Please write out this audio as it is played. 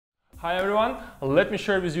Hi everyone, let me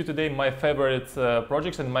share with you today my favorite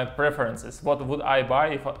projects and my preferences. What would I buy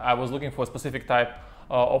if I was looking for a specific type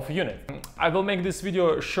of unit? I will make this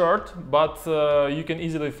video short, but you can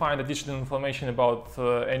easily find additional information about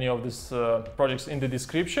any of these projects in the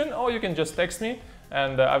description, or you can just text me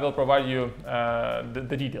and I will provide you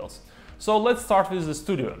the details. So let's start with the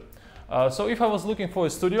studio. So if I was looking for a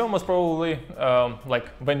studio, most probably, like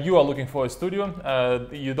when you are looking for a studio,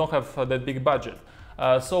 you don't have that big budget.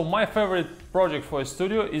 So my favorite project for a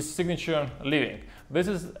studio is Signature Living. This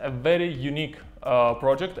is a very unique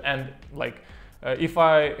project, and if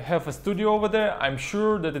I have a studio over there, I'm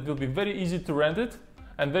sure that it will be very easy to rent it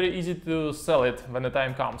and very easy to sell it when the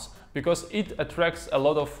time comes, because it attracts a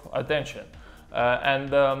lot of attention.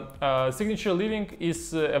 Signature Living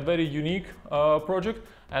is a very unique project,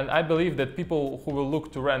 and I believe that people who will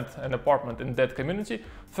look to rent an apartment in that community,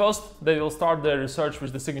 first they will start their research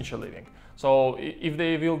with the Signature Living. So if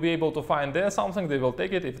they will be able to find there something, they will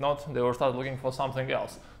take it. If not, they will start looking for something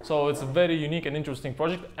else. So it's a very unique and interesting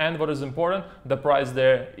project, and what is important, the price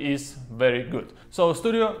there is very good. So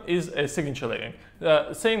studio is a Signature Living.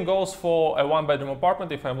 Same goes for a one-bedroom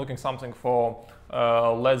apartment. If I'm looking something for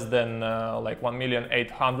less than like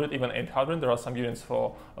 1,800,000, even 800, there are some units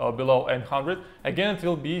for below 800. Again, it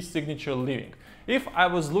will be Signature Living. If I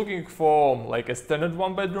was looking for like a standard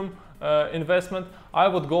one-bedroom investment, I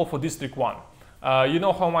would go for District 1. You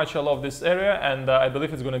know how much I love this area, and I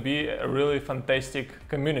believe it's going to be a really fantastic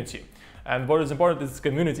community. And what is important is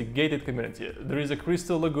community, gated community. There is a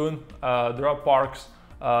crystal lagoon, there are parks,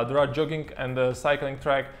 there are jogging and cycling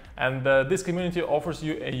track, and this community offers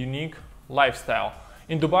you a unique lifestyle.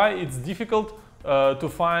 In Dubai, it's difficult to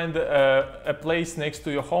find a place next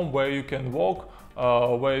to your home where you can walk,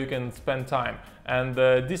 where you can spend time. And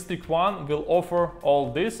District 1 will offer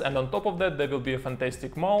all this, and on top of that there will be a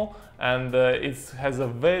fantastic mall, and it has a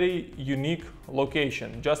very unique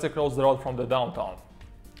location just across the road from the downtown.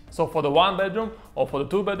 So for the one bedroom or for the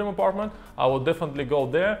two bedroom apartment, I will definitely go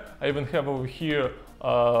there. I even have over here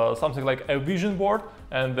something like a vision board,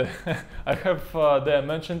 and I have there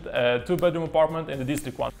mentioned a two bedroom apartment in the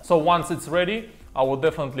District 1. So once it's ready, I will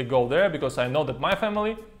definitely go there, because I know that my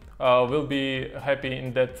family will be happy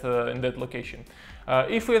in that location.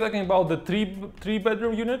 If we're talking about the three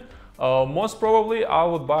bedroom unit, most probably I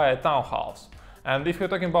would buy a townhouse. And if you're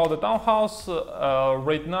talking about the townhouse,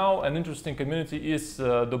 right now an interesting community is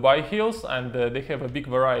Dubai Hills, and they have a big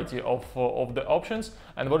variety of the options.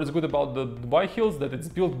 And what is good about the Dubai Hills, that it's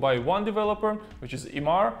built by one developer, which is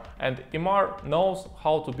Emaar, and Emaar knows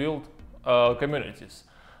how to build communities.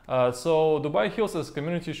 So Dubai Hills as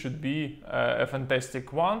community should be a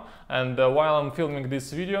fantastic one, and while I'm filming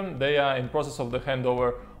this video, they are in process of the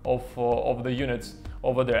handover of the units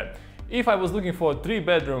over there. If I was looking for a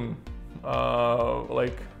three-bedroom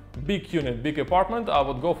like big unit, big apartment, I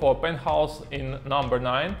would go for a penthouse in number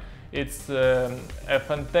 9. It's a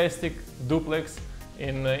fantastic duplex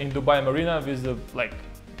in Dubai Marina with a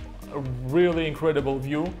really incredible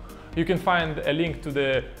view. You can find a link to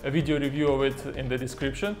the video review of it in the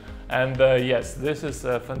description. And yes, this is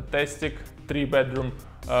a fantastic three-bedroom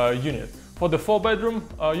unit. For the four-bedroom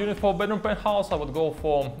unit, four-bedroom penthouse, I would go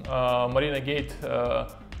for Marina Gate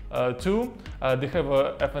 2. They have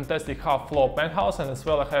a fantastic half-floor penthouse, and as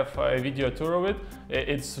well I have a video tour of it.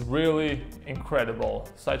 It's really incredible.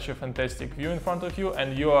 Such a fantastic view in front of you,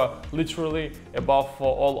 and you are literally above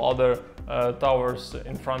all other towers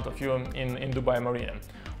in front of you in Dubai Marina.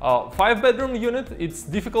 Five-bedroom unit, it's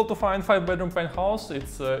difficult to find five-bedroom penthouse.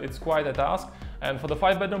 It's quite a task. And for the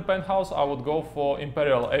five-bedroom penthouse, I would go for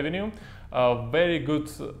Imperial Avenue. Very good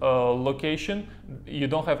location. You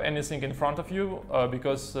don't have anything in front of you,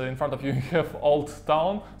 because in front of you you have Old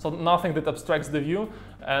Town, so nothing that obstructs the view.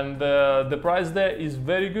 And the price there is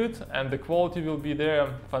very good, and the quality will be there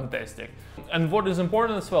fantastic. And what is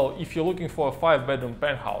important as well, if you're looking for a five-bedroom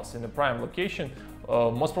penthouse in a prime location,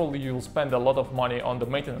 most probably you will spend a lot of money on the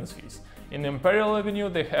maintenance fees. In Imperial Avenue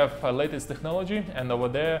they have latest technology, and over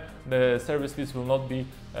there the service fees will not be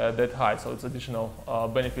that high, so it's additional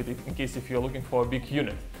benefit in case if you're looking for a big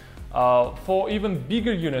unit. For even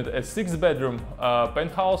bigger unit, a six-bedroom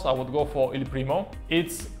penthouse, I would go for Il Primo.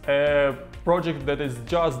 It's a project that is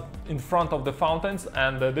just in front of the fountains,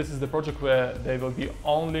 and this is the project where there will be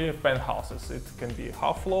only penthouses. It can be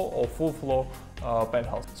half-floor or full-floor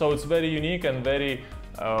penthouse. So it's very unique and very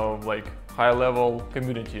high-level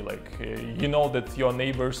community. You know that your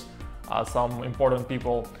neighbors are some important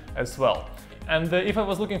people as well. And if I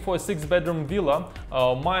was looking for a six-bedroom villa,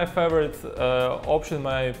 my favorite option,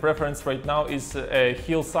 my preference right now is a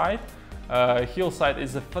Hillside. Hillside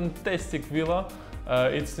is a fantastic villa.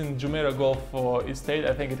 It's in Jumeirah Golf Estate.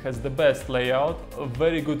 I think it has the best layout,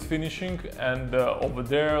 very good finishing, and over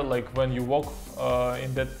there, like when you walk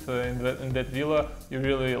in that villa, you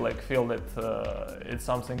really like feel that it's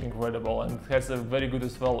something incredible. And it has a very good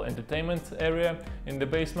as well entertainment area in the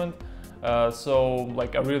basement. So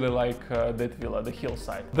like I really like that villa, the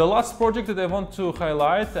hillside. The last project that I want to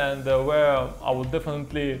highlight, and where I would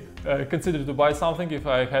definitely consider to buy something if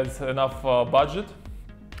I had enough budget,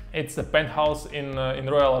 it's a penthouse in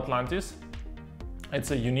Royal Atlantis.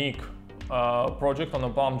 It's a unique project on the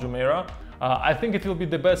Palm Jumeirah. I think it will be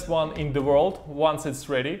the best one in the world once it's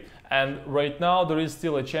ready. And right now there is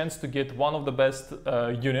still a chance to get one of the best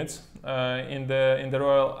units in the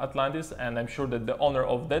Royal Atlantis, and I'm sure that the owner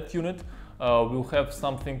of that unit will have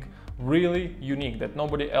something really unique that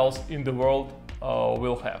nobody else in the world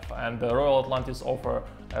will have. And the Royal Atlantis offer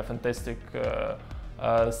a fantastic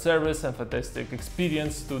service and fantastic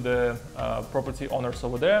experience to the property owners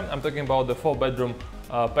over there. I'm talking about the 4-bedroom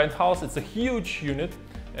penthouse. It's a huge unit.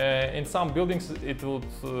 In some buildings it will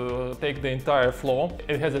take the entire floor.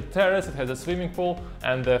 It has a terrace, it has a swimming pool,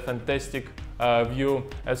 and a fantastic view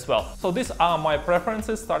as well. So these are my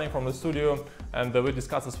preferences starting from the studio, and we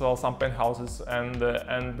discussed as well some penthouses and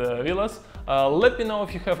villas. Let me know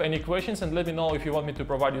if you have any questions, and let me know if you want me to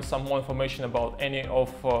provide you some more information about any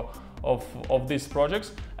of these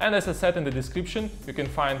projects. And as I said in the description, you can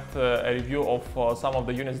find a review of some of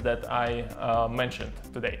the units that I mentioned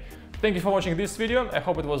today. Thank you for watching this video. I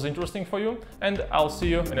hope it was interesting for you, and I'll see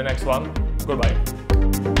you in the next one. Goodbye.